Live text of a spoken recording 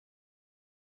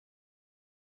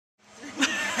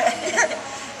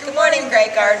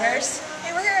right, gardeners?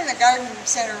 Hey, we're here in the garden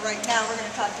center right now. We're going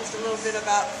to talk just a little bit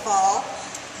about fall.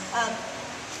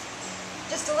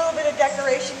 Just a little bit of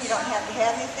decoration. You don't have to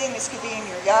have anything. This could be in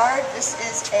your yard. This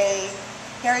is a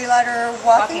Harry Letter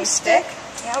walking stick.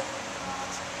 Yep.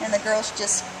 And the girls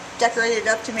just decorated it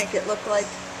up to make it look like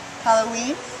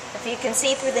Halloween. If you can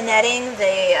see through the netting,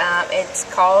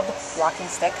 it's called walking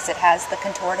stick because it has the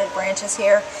contorted branches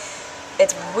here.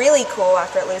 It's really cool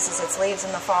after it loses its leaves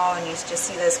in the fall and you just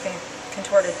see those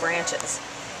contorted branches.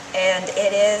 And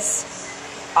it is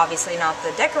obviously not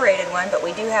the decorated one, but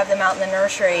we do have them out in the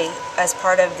nursery as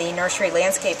part of the nursery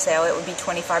landscape sale. It would be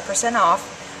 25%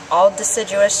 off. All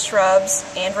deciduous shrubs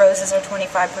and roses are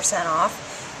 25%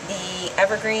 off. The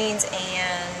evergreens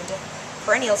and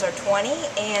perennials are 20,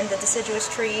 and the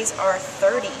deciduous trees are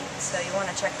 30. So you want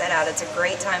to check that out. It's a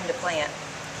great time to plant.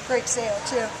 Great sale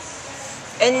too.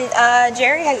 And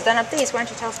Jerry has done up these. Why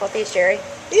don't you tell us about these, Jerry?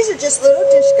 These are just little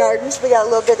dish gardens. We got a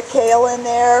little bit of kale in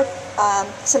there,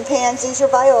 some pansies or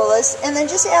violas, and then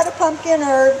just add a pumpkin,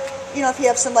 or if you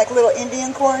have some like little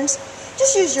Indian corns,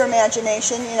 just use your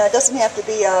imagination. It doesn't have to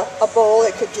be a bowl.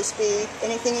 It could just be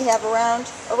anything you have around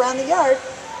the yard.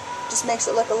 Just makes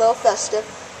it look a little festive.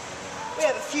 We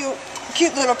have a few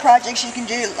cute little projects you can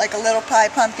do, like a little pie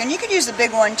pumpkin. You could use a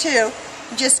big one too.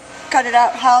 Just cut it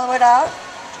out, hollow it out,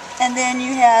 and then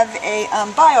you have a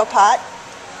bio pot,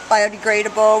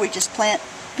 biodegradable. We just plant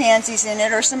pansies in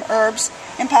it or some herbs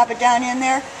and pop it down in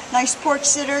there. Nice porch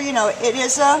sitter. It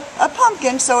is a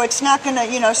pumpkin, so it's not going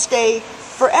to stay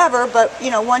forever. But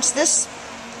once this,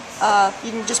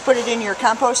 you can just put it in your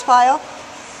compost pile,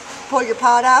 pull your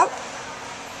pot out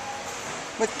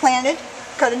with planted.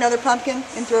 Cut another pumpkin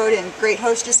and throw it in. Great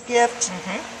hostess gift.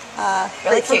 Really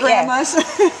great for cute, grandmas.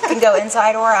 Yeah. Can go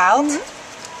inside or out.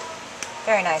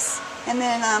 Very nice. And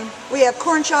then we have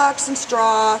corn chalks and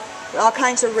straw, all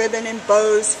kinds of ribbon and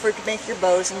bows to make your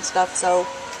bows and stuff. So.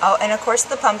 Oh, and of course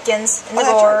the pumpkins and the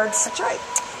gourds. That's right.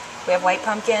 We have white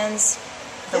pumpkins,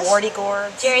 the warty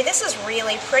gourds. Jerry, this is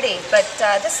really pretty, but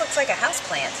this looks like a house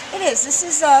plant. It is. This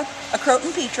is a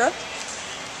Croton Petra.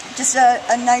 Just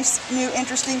a nice, new,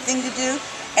 interesting thing to do.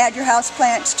 Add your house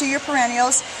plants to your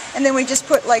perennials, and then we just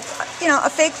put like, a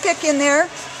fake pick in there,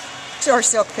 or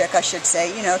silk pick, I should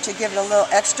say, to give it a little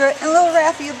extra, and a little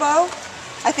raffia bow.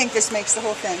 I think this makes the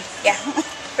whole thing. Yeah,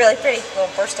 really pretty. A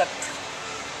little burst of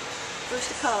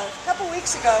color. A couple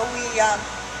weeks ago, we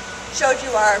showed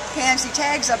you our pansy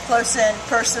tags up close and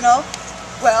personal.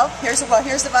 Well, here's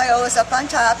the violas up on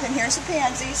top, and here's the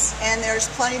pansies, and there's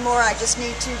plenty more. I just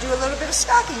need to do a little bit of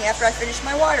stocking after I finish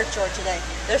my water chore today.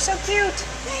 They're so cute.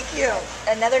 Thank you.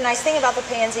 Another nice thing about the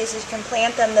pansies is you can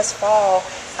plant them this fall,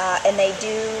 and they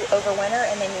do overwinter,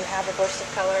 and then you have a burst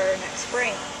of color next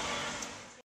spring.